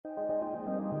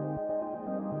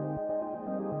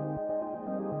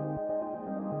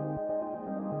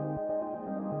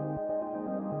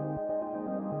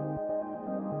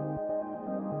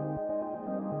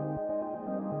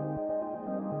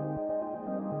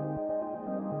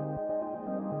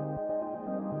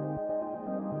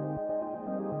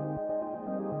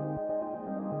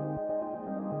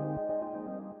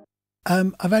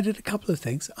I've added a couple of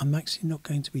things. I'm actually not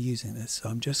going to be using this, so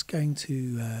I'm just going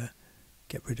to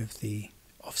get rid of the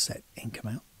offset in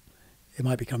come out. It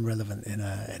might become relevant in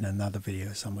another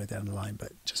video somewhere down the line,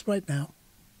 but just right now,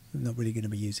 I'm not really going to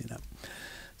be using that.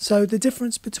 So the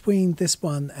difference between this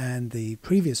one and the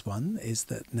previous one is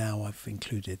that now I've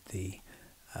included the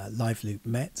live loop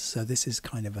met. So this is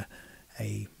kind of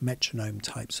a metronome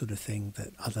type sort of thing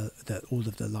that all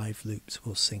of the live loops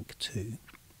will sync to.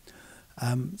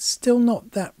 Still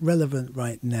not that relevant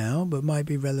right now, but might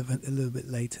be relevant a little bit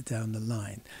later down the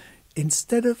line.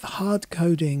 Instead of hard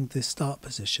coding the start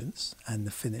positions and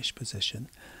the finish position,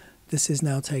 this is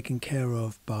now taken care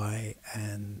of by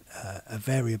a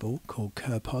variable called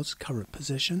curpos, current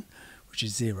position, which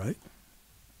is 0.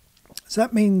 So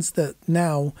that means that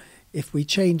now if we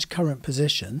change current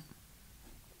position,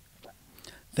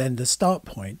 then the start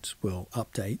point will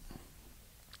update,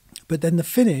 but then the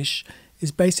finish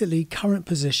is basically current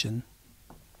position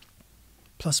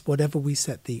plus whatever we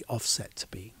set the offset to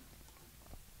be.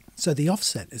 So the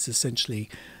offset is essentially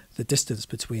the distance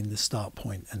between the start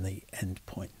point and the end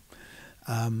point.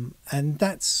 And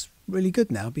that's really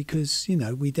good now because, you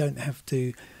know, we don't have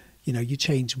to, you know, you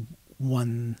change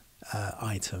one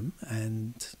item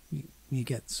and you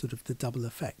get sort of the double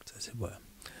effect, as it were.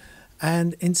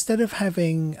 And instead of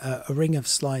having a ring of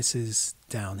slices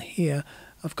down here,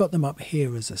 I've got them up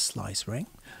here as a slice ring.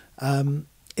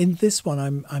 In this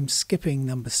one, I'm skipping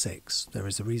number 6. There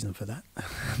is a reason for that,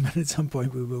 but at some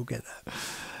point we will get that.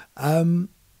 And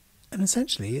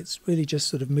essentially, it's really just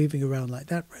sort of moving around like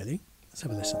that, really. Let's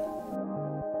have a listen.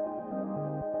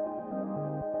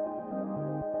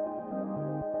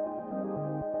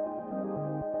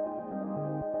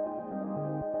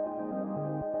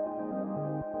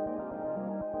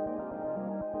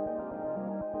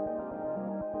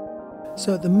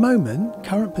 So at the moment,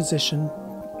 current position,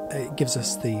 it gives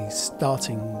us the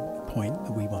starting point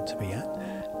that we want to be at,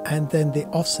 and then the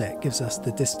offset gives us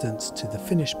the distance to the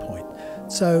finish point.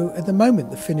 So at the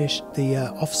moment, the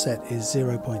offset is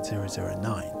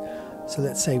 0.009. So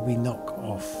let's say we knock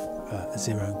off a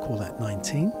 0 and call that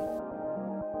 19.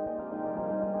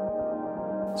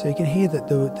 So you can hear that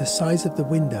the size of the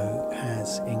window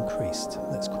has increased.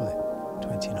 Let's call it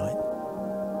 29.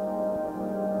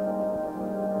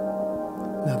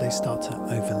 Now they start to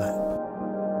overlap.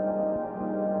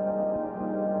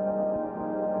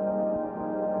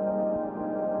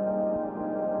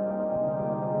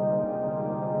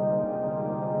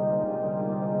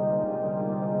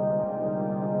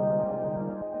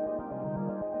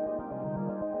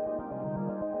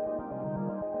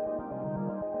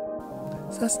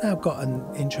 So that's now got an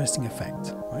interesting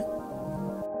effect, right?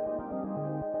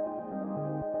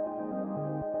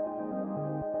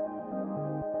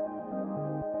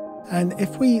 And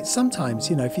if we sometimes,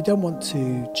 you know, if you don't want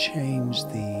to change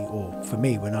or for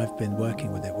me, when I've been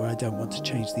working with it, where I don't want to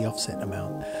change the offset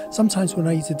amount, sometimes when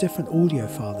I use a different audio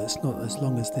file that's not as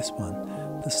long as this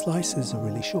one, the slices are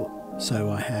really short.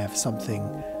 So I have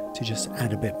something to just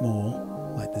add a bit more,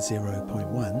 like the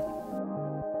 0.1.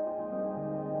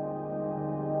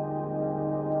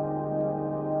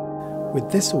 With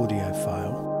this audio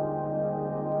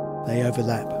file, they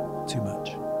overlap too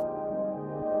much.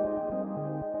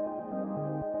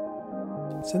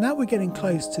 So now we're getting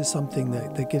close to something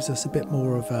that gives us a bit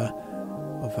more of a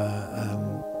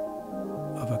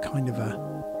kind of a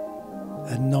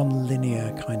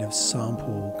non-linear kind of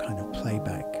sample kind of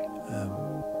playback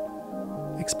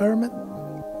experiment.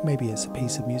 Maybe it's a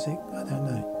piece of music, I don't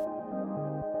know.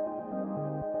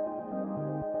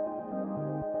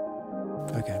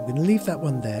 Okay, I'm going to leave that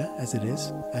one there as it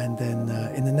is, and then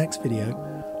in the next video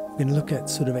we're going to look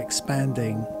at sort of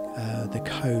expanding the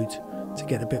code to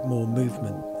get a bit more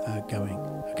movement going.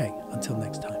 Okay, until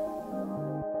next time.